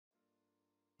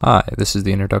Hi, this is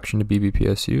the introduction to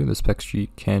BBPSU. The spec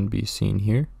sheet can be seen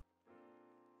here.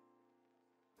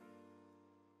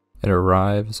 It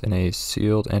arrives in a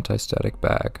sealed anti-static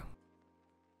bag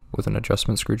with an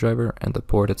adjustment screwdriver and the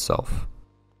board itself.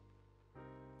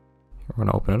 We're going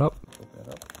to open it up.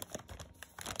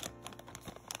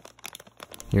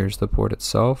 Here's the board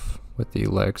itself with the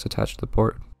legs attached to the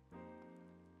board.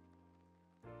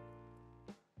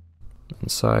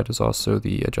 Inside is also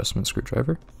the adjustment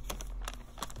screwdriver.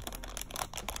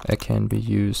 It can be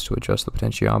used to adjust the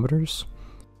potentiometers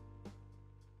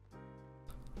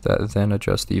that then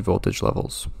adjust the voltage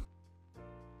levels.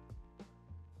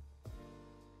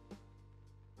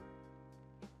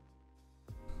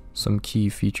 Some key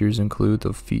features include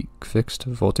the fixed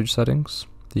voltage settings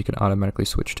that you can automatically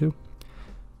switch to,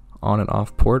 on and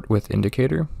off port with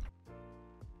indicator,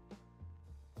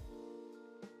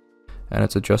 and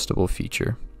its adjustable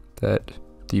feature that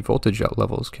the voltage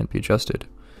levels can be adjusted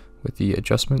with the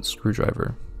adjustment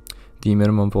screwdriver. The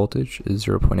minimum voltage is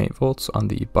 0.8 volts on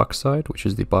the buck side, which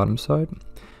is the bottom side,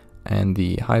 and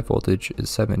the high voltage is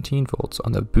 17 volts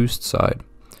on the boost side.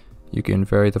 You can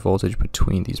vary the voltage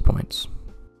between these points.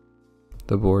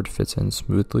 The board fits in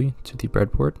smoothly to the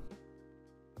breadboard.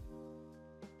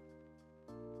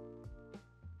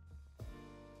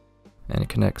 And it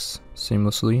connects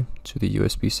seamlessly to the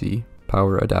USB-C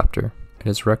power adapter. It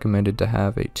is recommended to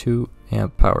have a 2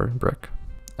 amp power brick.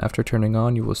 After turning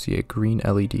on, you will see a green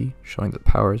LED showing that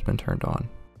power has been turned on.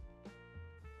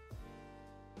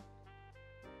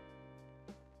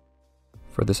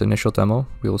 For this initial demo,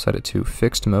 we will set it to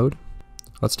fixed mode.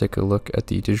 Let's take a look at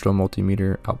the digital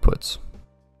multimeter outputs.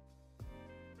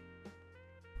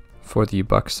 For the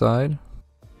buck side,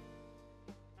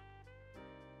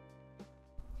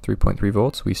 3.3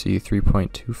 volts, we see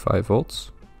 3.25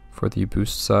 volts. For the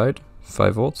boost side,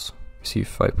 5 volts, we see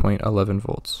 5.11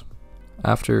 volts.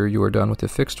 After you are done with the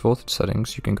fixed voltage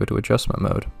settings, you can go to adjustment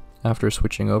mode. After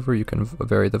switching over, you can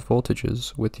vary the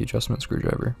voltages with the adjustment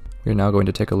screwdriver. We are now going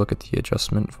to take a look at the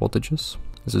adjustment voltages.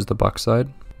 This is the buck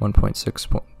side,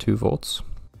 1.62 volts.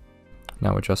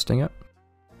 Now adjusting it.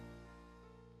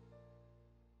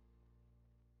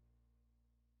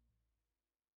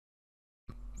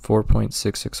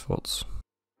 .66 volts.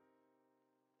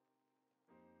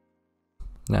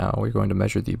 Now we're going to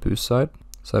measure the boost side,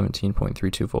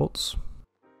 17.32 volts.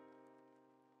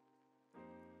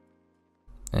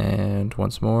 And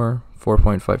once more,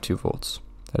 4.52 volts.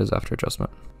 That is after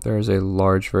adjustment. There is a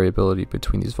large variability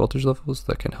between these voltage levels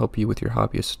that can help you with your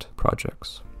hobbyist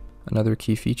projects. Another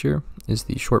key feature is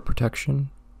the short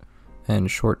protection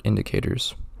and short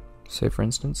indicators. Say for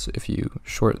instance, if you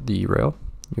short the rail,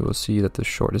 you will see that the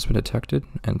short has been detected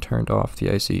and turned off the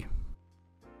IC.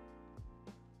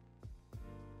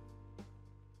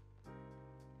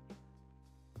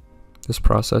 This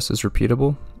process is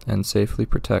repeatable and safely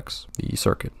protects the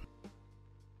circuit.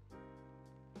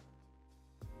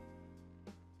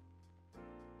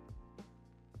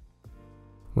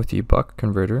 With the buck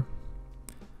converter,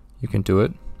 you can do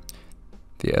it.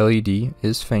 The LED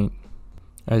is faint.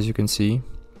 As you can see,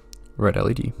 red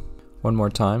LED. One more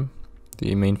time,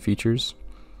 the main features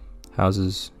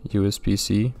houses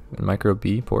USB-C and micro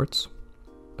B ports,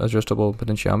 adjustable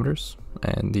potentiometers,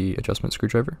 and the adjustment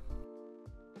screwdriver.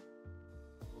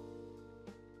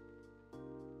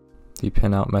 The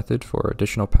pin-out method for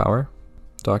additional power,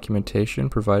 documentation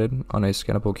provided on a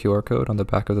scannable QR code on the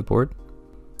back of the board.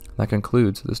 That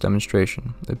concludes this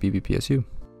demonstration of BBPSU.